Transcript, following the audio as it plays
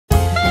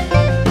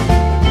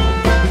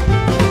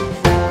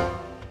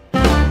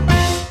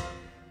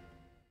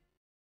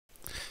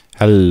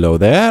Hello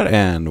there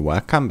and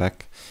welcome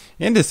back.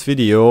 In this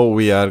video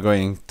we are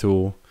going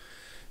to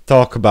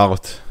talk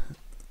about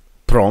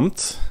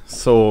prompts.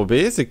 So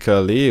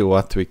basically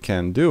what we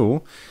can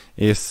do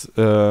is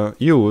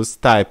use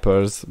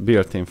Typer's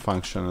built-in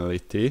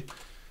functionality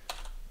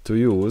to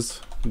use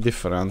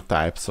different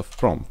types of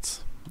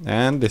prompts.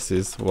 And this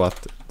is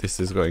what this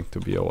is going to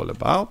be all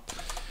about.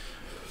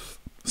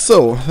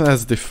 So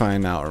let's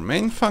define our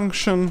main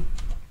function.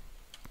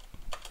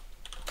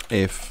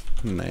 If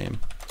name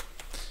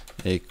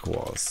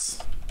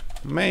equals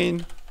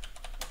main,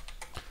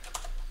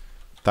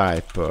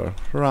 typer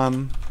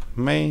run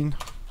main,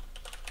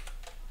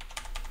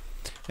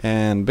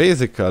 and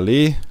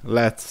basically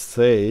let's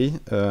say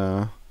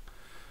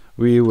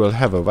we will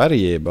have a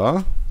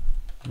variable.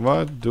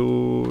 What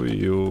do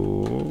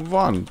you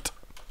want?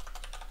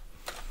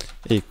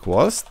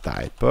 Equals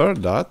typer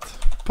dot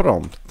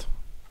prompt,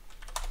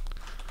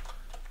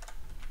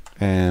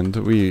 and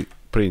we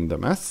print the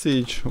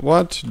message,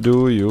 what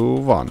do you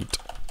want?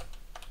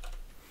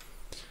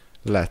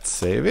 Let's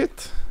save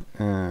it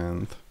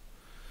and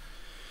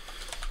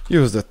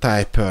use the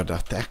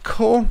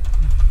typer.echo.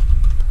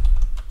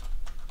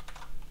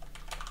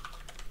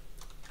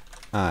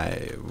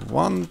 I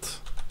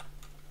want.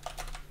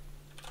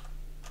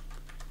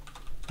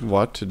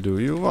 What do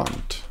you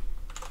want?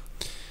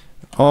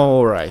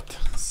 Alright,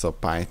 so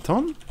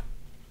Python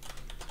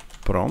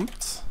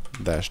prompts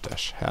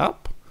 --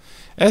 help.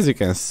 As you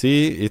can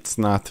see, it's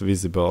not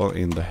visible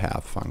in the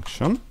help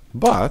function,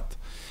 but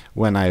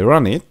when I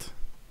run it,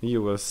 you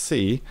will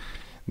see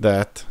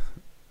that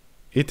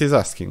it is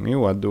asking me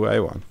what do I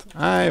want.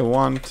 I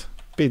want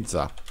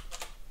pizza.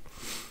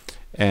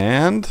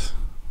 And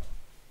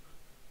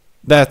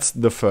that's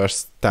the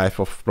first type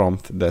of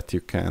prompt that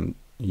you can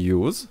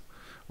use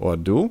or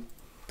do.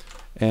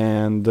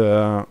 And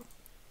do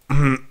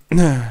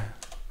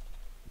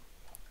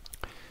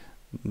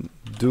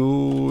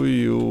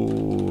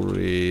you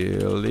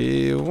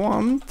really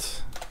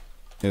want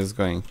is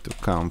going to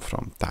come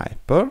from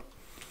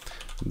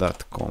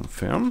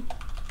typer.confirm.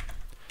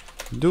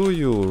 Do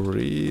you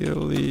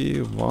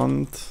really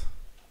want?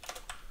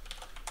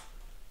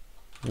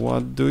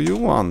 What do you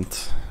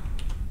want?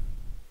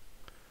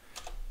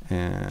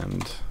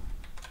 And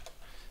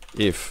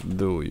if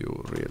do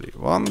you really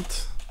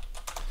want,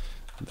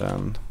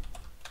 then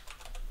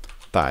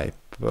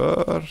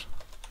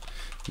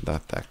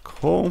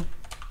typer.echo,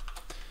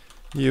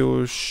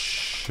 you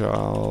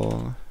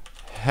shall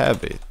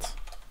have it.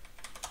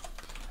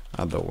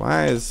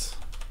 Otherwise,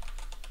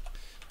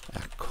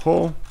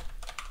 echo,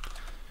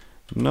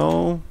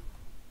 no,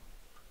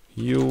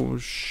 you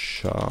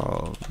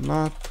shall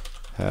not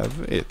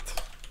have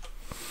it.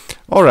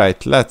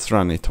 Alright, let's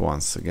run it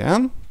once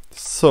again.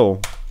 So,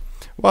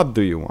 what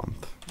do you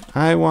want?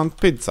 I want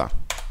pizza.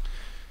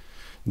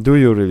 Do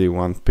you really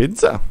want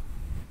pizza?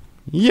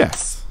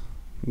 Yes.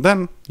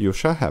 Then you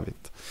shall have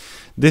it.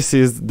 This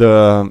is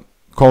the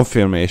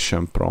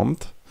confirmation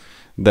prompt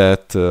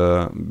that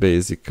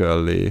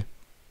basically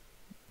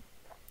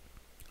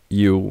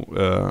you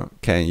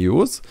can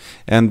use,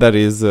 and there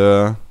is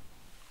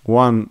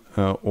one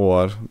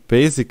or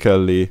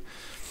basically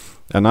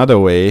another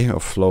way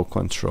of flow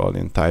control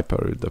in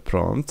Typer with the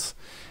prompts.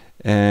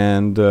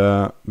 And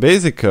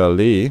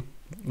basically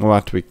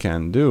what we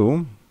can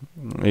do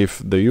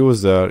if the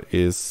user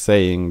is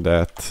saying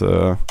that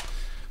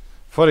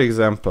for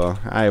example,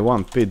 I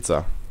want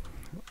pizza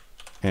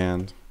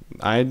and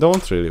I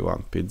don't really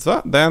want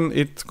pizza, then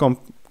it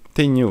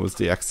continues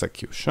the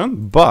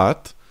execution.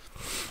 But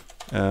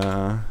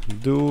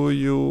do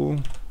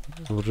you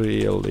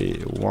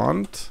really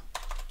want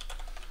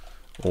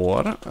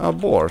or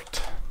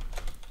abort?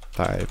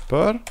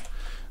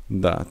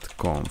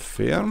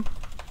 Typer.confirm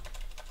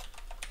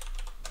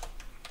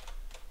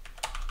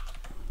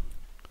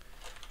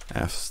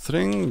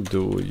f-string,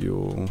 do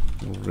you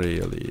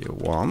really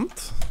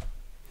want?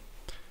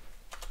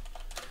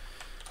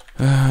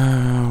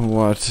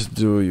 What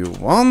do you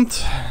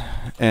want?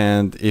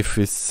 And if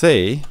we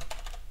say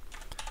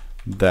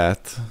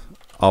that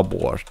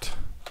abort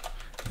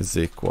is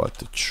equal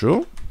to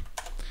true,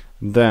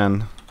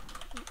 then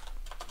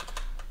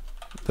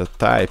the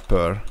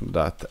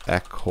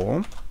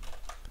typer.echo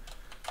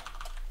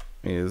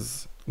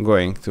is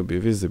going to be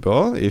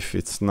visible if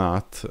it's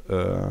not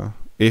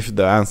if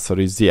the answer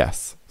is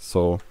yes.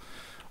 So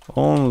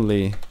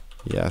only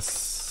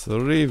yes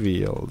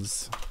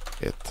reveals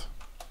it.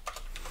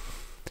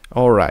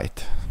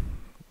 Alright,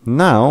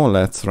 now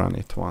let's run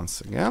it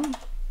once again.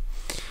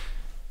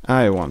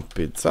 I want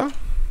pizza.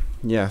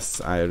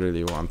 Yes, I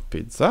really want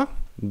pizza.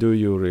 Do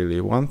you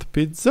really want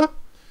pizza?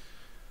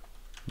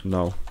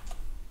 No.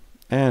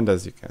 And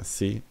as you can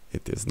see,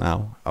 it is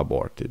now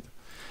aborted.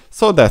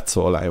 So that's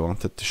all I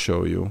wanted to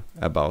show you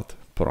about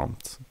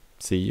prompts.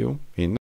 See you in